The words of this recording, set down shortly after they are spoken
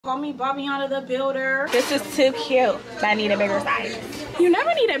Call me Bria'Na the Builder. This is too cute. I need a bigger size. You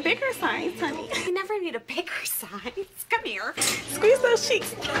never need a bigger size, honey. You never need a bigger size. Come here. Squeeze those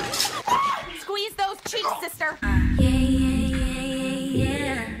cheeks. Squeeze those cheeks, sister.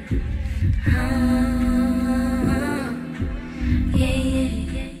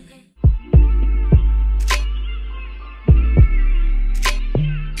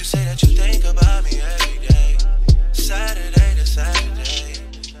 You say that you think about me every day, Saturday to Saturday.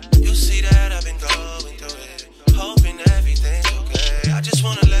 You see that I've been going through it, hoping everything's okay. I just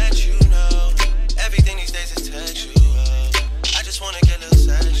wanna let you know, everything these days is textual. I just wanna get a little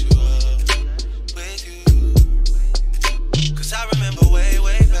sexual with you. Cause I remember way,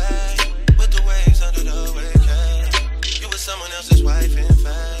 way back, with the waves under the wave cap. You were someone else's wife, in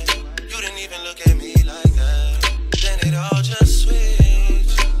fact. You didn't even look at me like that. Then it all just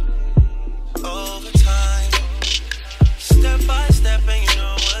switched over time, step by step, and you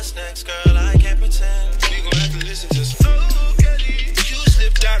know what's next, girl. I can't pretend. We gon' have to listen to some. You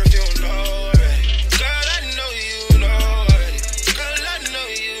slipped out if you don't know already. Girl, I know you know already. Girl, I know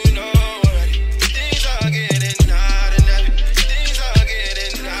you know already. Things are getting hot and heavy. Things are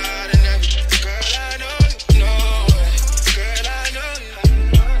getting hot and heavy. Girl, I know you know already. Girl, I know you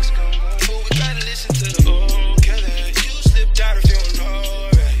know what's going on. But we gotta listen to the okay. You slipped out if you don't know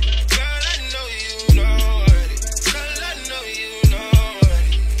already. Girl, I know you know already. Girl, I know you know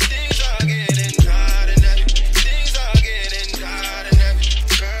already. Things are getting hot and heavy. Things are getting hot and heavy.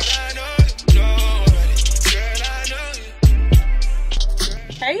 Girl, I know you know already. Girl, I know you.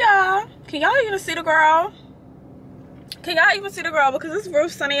 Hey y'all, can y'all even see the girl? Can y'all even see the girl? Because it's real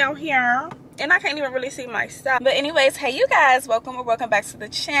sunny out here and I can't even really see myself. But anyways, hey you guys, welcome back to the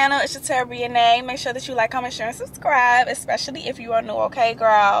channel. It's Jaterra, Bria'Na. Make sure that you like, comment, share, and subscribe, especially if you are new. Okay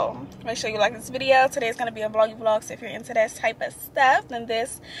girl, make sure you like this video. Today is going to be a vloggy vlog, so if you're into that type of stuff, then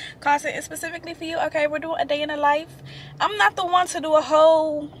this content is specifically for you. Okay, we're doing a day in the life. I'm not the one to do a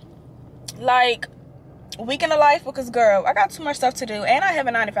whole like week in the life because girl, I got too much stuff to do and I have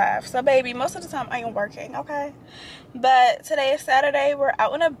a 9 to 5, so baby, most of the time I am working. Okay, but today is Saturday. We're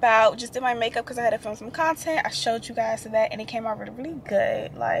out and about. Just did my makeup because I had to film some content. I showed you guys that and it came out really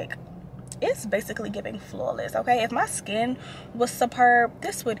good. Like, it's basically giving flawless. Okay, if my skin was superb,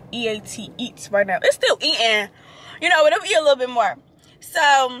 this would eat right now. It's still eating, you know, but it'll eat a little bit more.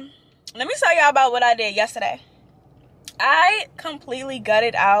 So let me tell y'all about what I did yesterday. I completely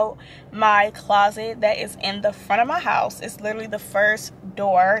gutted out my closet that is in the front of my house. It's literally the first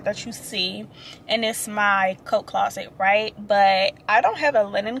door that you see, and it's my coat closet, right? But I don't have a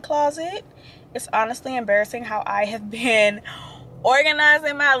linen closet. It's honestly embarrassing how I have been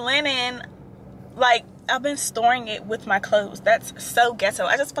organizing my linen. Like, I've been storing it with my clothes. That's so ghetto.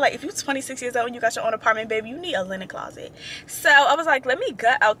 I just feel like if you're 26 years old and you got your own apartment, baby, you need a linen closet. So I was like, let me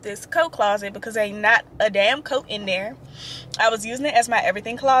gut out this coat closet because there ain't not a damn coat in there. I was using it as my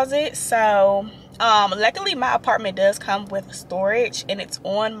everything closet. So luckily my apartment does come with storage and it's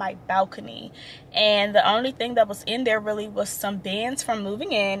on my balcony. And the only thing that was in there really was some bins from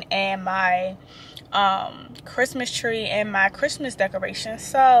moving in and my Christmas tree and my Christmas decorations.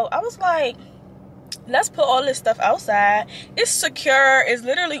 So I was like, let's put all this stuff outside. It's secure. It's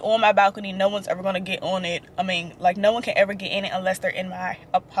literally on my balcony. No one's ever gonna get on it. I mean, like, no one can ever get in it unless they're in my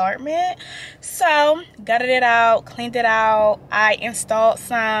apartment. So gutted it out, cleaned it out. I installed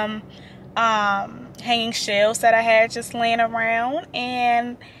some hanging shelves that I had just laying around,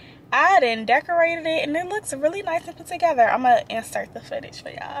 and I then decorated it, and it looks really nice and put together. I'm gonna insert the footage for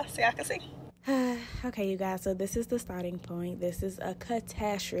y'all so y'all can see. Okay, you guys, so this is the starting point. This is a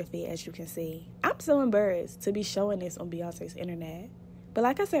catastrophe, as you can see. I'm so embarrassed to be showing this on Beyonce's internet. But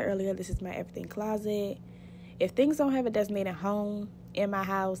like I said earlier, this is my everything closet. If things don't have a designated home in my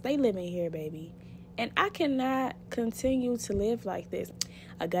house, they live in here, baby. And I cannot continue to live like this.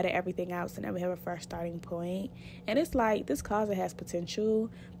 I gutted everything out, so now we have a fresh starting point. And it's like, this closet has potential,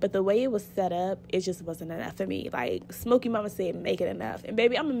 but the way it was set up, it just wasn't enough for me. Like, Smokey Mama said, make it enough. And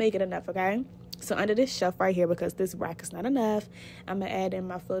baby, I'm gonna make it enough, okay? So under this shelf right here, because this rack is not enough, I'm gonna add in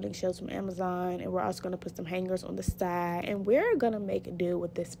my floating shelves from Amazon, and we're also gonna put some hangers on the side, and we're gonna make a deal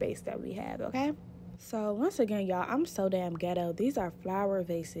with this space that we have, okay? So once again, y'all, I'm so damn ghetto. These are flower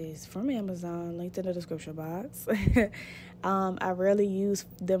vases from Amazon, linked in the description box. I rarely use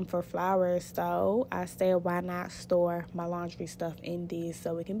them for flowers, so I said, why not store my laundry stuff in these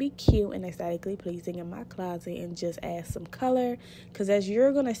so it can be cute and aesthetically pleasing in my closet and just add some color. Because as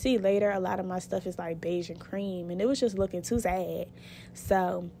you're gonna see later, a lot of my stuff is like beige and cream, and it was just looking too sad.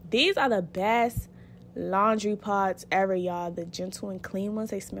 So these are the best laundry pots ever, y'all. The gentle and clean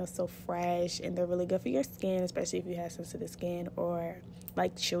ones, they smell so fresh and they're really good for your skin, especially if you have sensitive skin or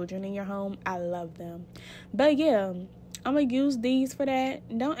like children in your home. I love them. But yeah, I'm gonna use these for that.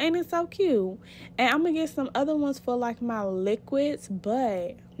 Ain't it so cute? And I'm gonna get some other ones for like my liquids, but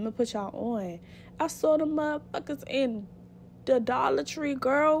I'm gonna put y'all on. I saw them motherfuckers in the Dollar Tree,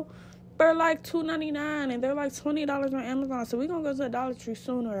 girl, for like $2.99, and they're like $20 on Amazon. So we're gonna go to the Dollar Tree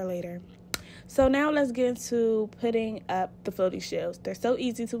sooner or later. So now let's get into putting up the floaty shelves. They're so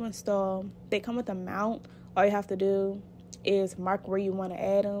easy to install. They come with a mount. All you have to do is mark where you want to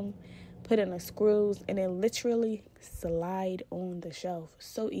add them, put in the screws, and then literally slide on the shelf.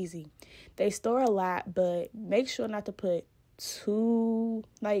 So easy. They store a lot, but make sure not to put too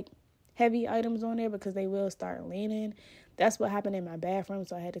like heavy items on there because they will start leaning. That's what happened in my bathroom,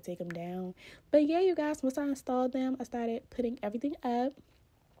 so I had to take them down. But yeah, you guys, once I installed them, I started putting everything up.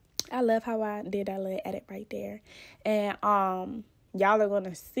 I love how I did that little edit right there. And y'all are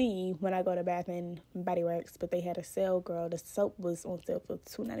gonna see when I go to Bath and Body Works, but they had a sale, girl. The soap was on sale for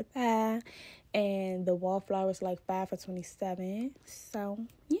 $2.95, and the wallflowers like $5 for $27. So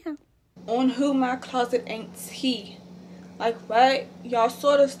yeah. On who my closet ain't tea. Like what? Y'all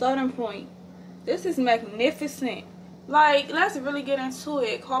saw the starting point. This is magnificent. Like, let's really get into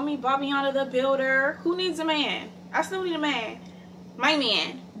it. Call me Bria'Na the Builder. Who needs a man? I still need a man. My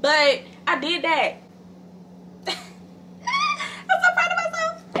man. But I did that. I'm so proud of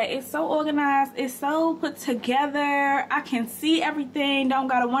myself. It's so organized. It's so put together. I can see everything. Don't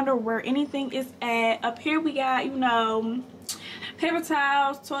gotta wonder where anything is at. Up here we got, you know, paper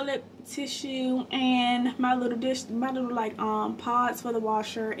towels, toilet tissue, and my little like pods for the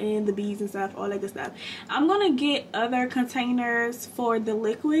washer and the beads and stuff, all that good stuff. I'm gonna get other containers for the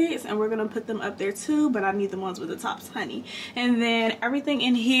liquids and we're gonna put them up there too, but I need the ones with the tops, honey. And then everything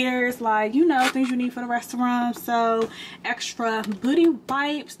in here is like, you know, things you need for the restaurant. So extra booty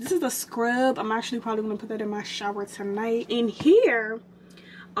wipes. This is a scrub. I'm actually probably gonna put that in my shower tonight. In here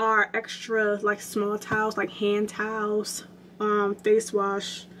are extra like small towels, like hand towels, face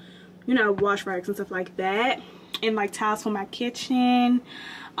wash, you know, wash rags and stuff like that, and like towels for my kitchen.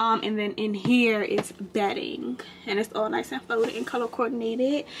 And then in here is bedding, and it's all nice and folded and color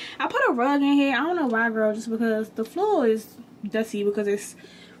coordinated. I put a rug in here. I don't know why, girl, just because the floor is dusty because it's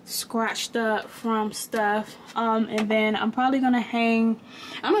scratched up from stuff. And then I'm probably gonna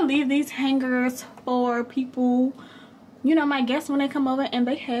leave these hangers for people, you know, my guests when they come over and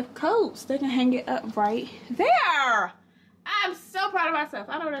they have coats. They can hang it up right there. I'm so proud of myself.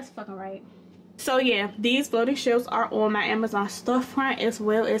 I know that's fucking right. So yeah, these floating shelves are on my Amazon storefront, as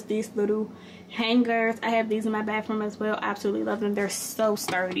well as these little hangers. I have these in my bathroom as well. I absolutely love them. They're so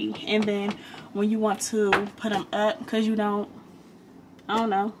sturdy. And then when you want to put them up, because you don't, I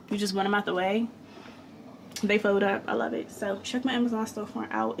don't know, you just want them out the way, they fold up. I love it. So check my Amazon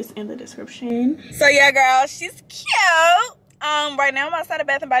storefront out. It's in the description. So yeah, girl, she's cute. Right now I'm outside of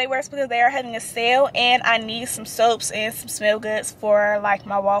Bath and Body Works because they are having a sale, and I need some soaps and some smell goods for like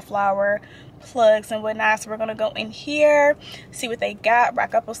my wallflower plugs and whatnot. So we're gonna go in here, see what they got,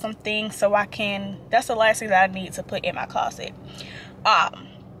 rack up on some things so I can, that's the last thing that I need to put in my closet.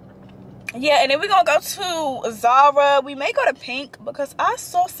 Yeah, and then we're gonna go to Zara. We may go to Pink because I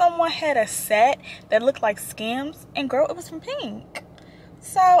saw someone had a set that looked like Skims, and girl, it was from Pink.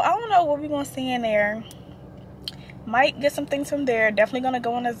 So I don't know what we're gonna see in there. Might get some things from there. Definitely gonna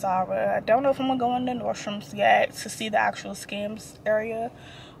go into Zara. I don't know if I'm gonna go into Nordstrom's yet to see the actual Skims area.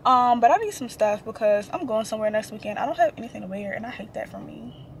 But I need some stuff because I'm going somewhere next weekend. I don't have anything to wear, and I hate that for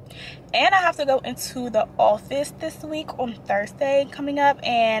me. And I have to go into the office this week on Thursday coming up,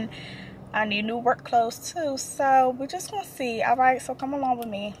 and I need new work clothes too. So we're just gonna see. All right, so come along with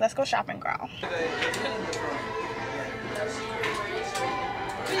me. Let's go shopping, girl.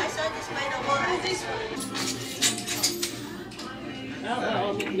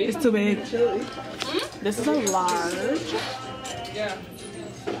 It's too big. This is a large. Yeah.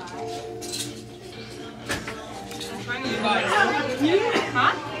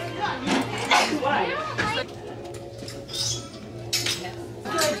 Huh?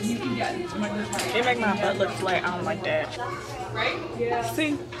 They make my butt look flat. I don't like that. Right? Yeah.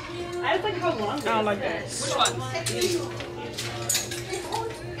 See? I just like how long. I don't like that. Which one?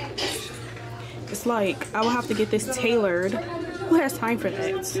 It's like I will have to get this tailored. Who has time for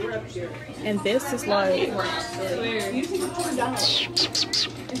that? And this is like, I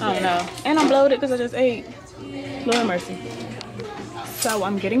don't know. And I'm bloated because I just ate. Lord mercy. So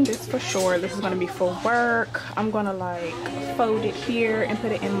I'm getting this for sure. This is gonna be for work. I'm gonna like fold it here and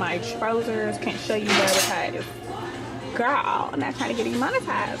put it in my trousers. Can't show you the other side. Girl, I'm not trying to get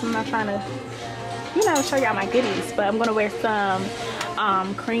demonetized. I'm not trying to you know, show y'all my goodies. But I'm gonna wear some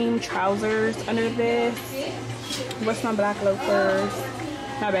cream trousers under this with some black loafers.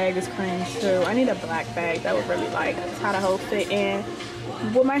 My bag is cream too. I need a black bag that would really like tie the whole fit in.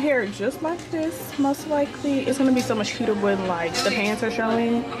 With my hair just like this, most likely it's gonna be so much cuter when like the pants are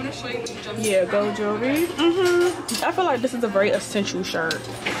showing. I'm gonna show you what you yeah, gold jewelry. I feel like this is a very essential shirt.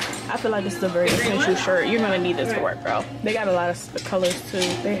 I feel like this is a very essential shirt. You're gonna need this to work, bro. They got a lot of colors too.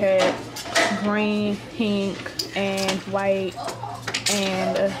 They had green, pink, and white,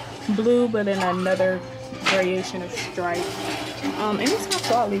 and blue, but in another variation of stripe. And it's not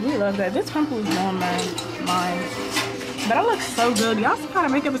salty. We love that. This pimple is on mine. But I look so good. Y'all see how the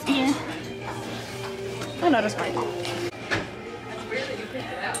makeup is eating? I know that's right.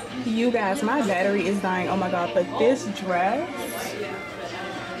 You guys, my battery is dying. Oh my god, but this dress,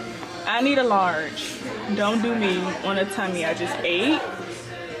 I need a large. Don't do me on a tummy I just ate.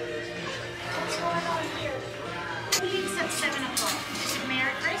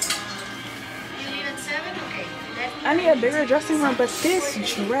 I need a bigger dressing room, but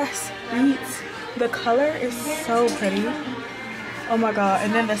this dress beats. The color is so pretty. Oh my god.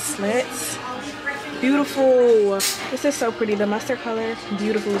 And then the slits, beautiful. This is so pretty. The mustard color,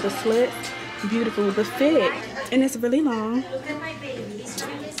 beautiful. The slit, beautiful. The fit, and it's really long.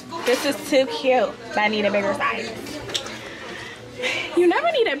 This is too cute, but I need a bigger size. You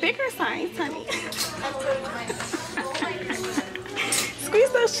never need a bigger size, honey.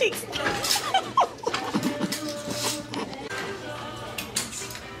 Squeeze those cheeks.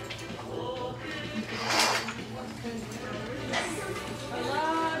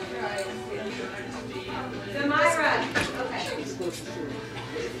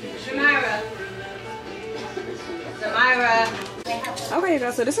 Okay,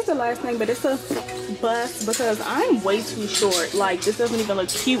 guys, so this is the last thing, but it's a bust because I'm way too short. Like, this doesn't even look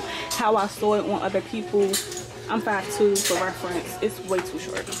cute how I saw it on other people. I'm 5'2" for reference. It's way too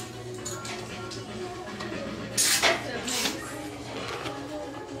short.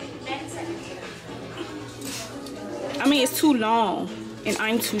 I mean, it's too long and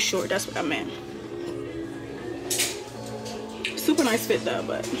I'm too short. That's what I meant. Super nice fit though,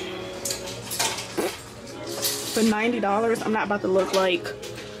 but for $90, I'm not about to look like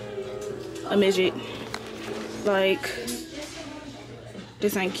a midget. Like,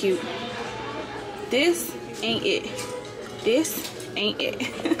 this ain't cute. This ain't it. This ain't it.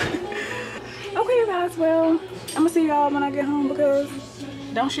 Okay, you guys, well, I'm gonna see y'all when I get home because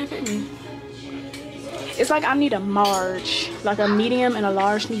don't shit fit me. It's like I need a large, like a medium and a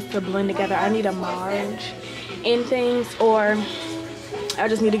large needs to blend together. I need a large in things, or I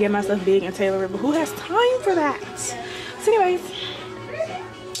just need to get myself big and tailor it, but who has time for that? So anyways,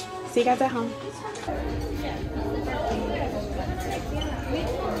 see you guys at home.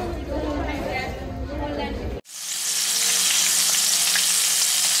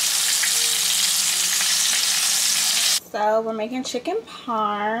 So we're making chicken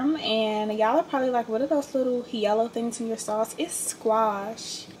parm, and y'all are probably like, what are those little yellow things in your sauce? It's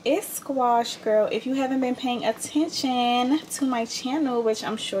squash. It's squash, girl. If you haven't been paying attention to my channel, which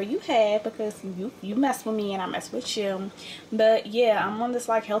I'm sure you have because you mess with me and I mess with you. But yeah, I'm on this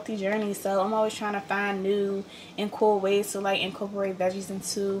like healthy journey, so I'm always trying to find new and cool ways to like incorporate veggies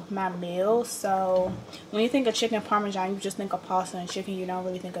into my meals. So when you think of chicken parmesan, you just think of pasta and chicken. You don't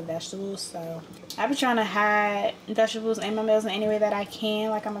really think of vegetables. So I've been trying to hide vegetables in my meals in any way that I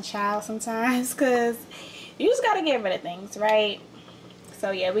can, like I'm a child sometimes, because you just gotta get rid of things, right? So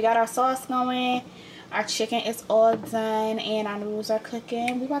yeah, we got our sauce going, our chicken is all done, and our noodles are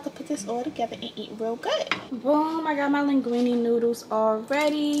cooking. We about to put this all together and eat real good. Boom, I got my linguine noodles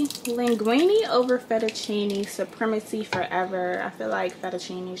already. Linguine over fettuccine, supremacy forever. I feel like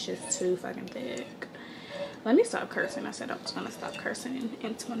fettuccine is just too fucking thick. Let me stop cursing. I said I was gonna stop cursing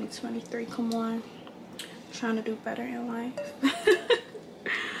in 2023. Come on, trying to do better in life.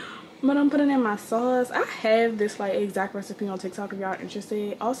 But I'm putting in my sauce. I have this like exact recipe on TikTok if y'all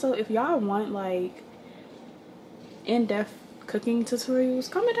interested. Also, if y'all want like in-depth cooking tutorials,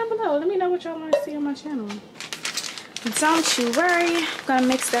 comment down below. Let me know what y'all want to see on my channel. Don't you worry. I'm gonna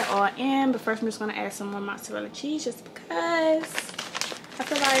mix that all in, but first I'm just gonna add some more mozzarella cheese just because I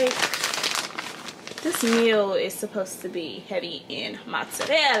feel like this meal is supposed to be heavy in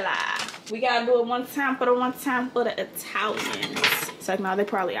mozzarella. We gotta do it one time for the Italians. It's like, no, they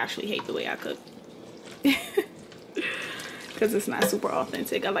probably actually hate the way I cook. Because it's not super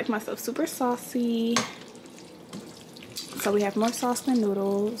authentic. I like my stuff super saucy. So we have more sauce than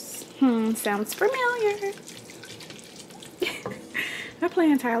noodles. Sounds familiar. I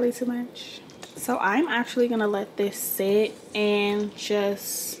play entirely too much. So I'm actually gonna let this sit and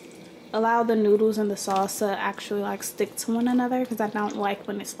just allow the noodles and the sauce to actually like stick to one another, because I don't like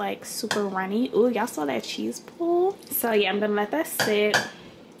when it's like super runny. Ooh, y'all saw that cheese pull? So yeah, I'm gonna let that sit,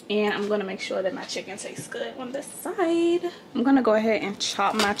 and I'm gonna make sure that my chicken tastes good on this side. I'm gonna go ahead and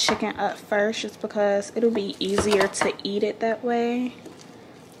chop my chicken up first, just because it'll be easier to eat it that way.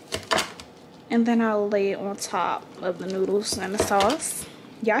 And then I'll lay it on top of the noodles and the sauce.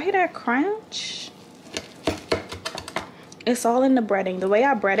 Y'all hear that crunch? It's all in the breading. The way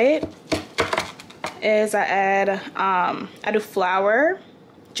I bread it is I add, I do flour,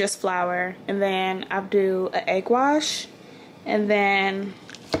 just flour, and then I do an egg wash, and then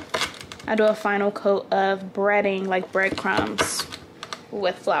I do a final coat of breading, like breadcrumbs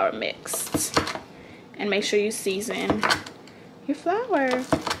with flour mixed. And make sure you season your flour.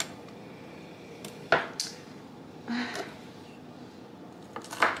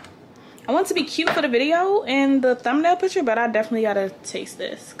 I want to be cute for the video and the thumbnail picture, but I definitely gotta taste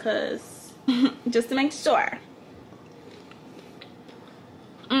this, cause just to make sure.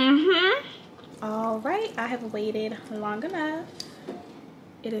 All right, I have waited long enough.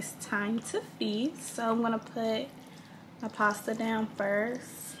 It is time to feast, so I'm gonna put my pasta down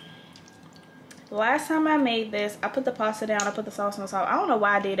first. Last time I made this, I put the pasta down, I put the sauce on top. I don't know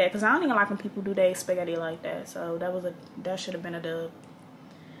why I did that, because I don't even like when people do their spaghetti like that. So that should have been a dub.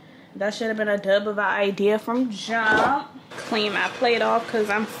 That should have been a dub of an idea from jump. Clean my plate off because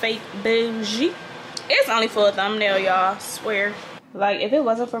I'm fake bougie. It's only for a thumbnail, y'all. Swear. Like, if it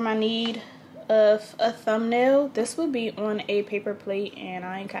wasn't for my need of a thumbnail, this would be on a paper plate, and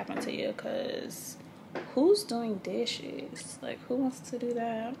I ain't capping to you, because who's doing dishes? Like, who wants to do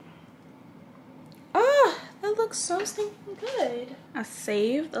that? Oh, that looks so stinking good. I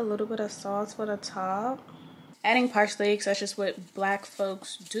saved a little bit of sauce for the top. Adding parsley, because that's just what black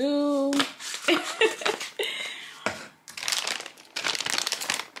folks do.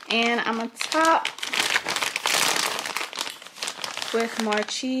 And I'm gonna top with more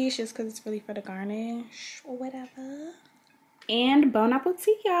cheese, just because it's really for the garnish or whatever. And bon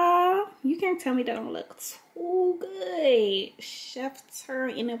appetit, y'all. You can't tell me that don't look too good. Chef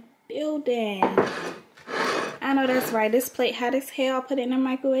Jaterra in the building. I know that's right. This plate hot as hell. I'll put it in the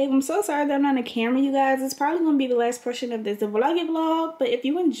microwave. I'm so sorry that I'm not on the camera, you guys. It's probably going to be the last portion of this vlog. But if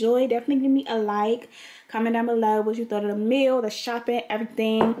you enjoyed, definitely give me a like. Comment down below what you thought of the meal, the shopping,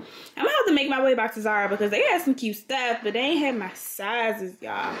 everything. I'm going to have to make my way back to Zara, because they had some cute stuff, but they ain't had my sizes,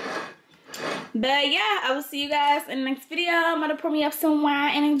 y'all. But yeah, I will see you guys in the next video. I'm going to pour me up some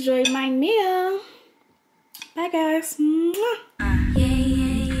wine and enjoy my meal. Bye, guys. Mwah.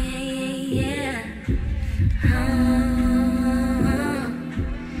 Yeah.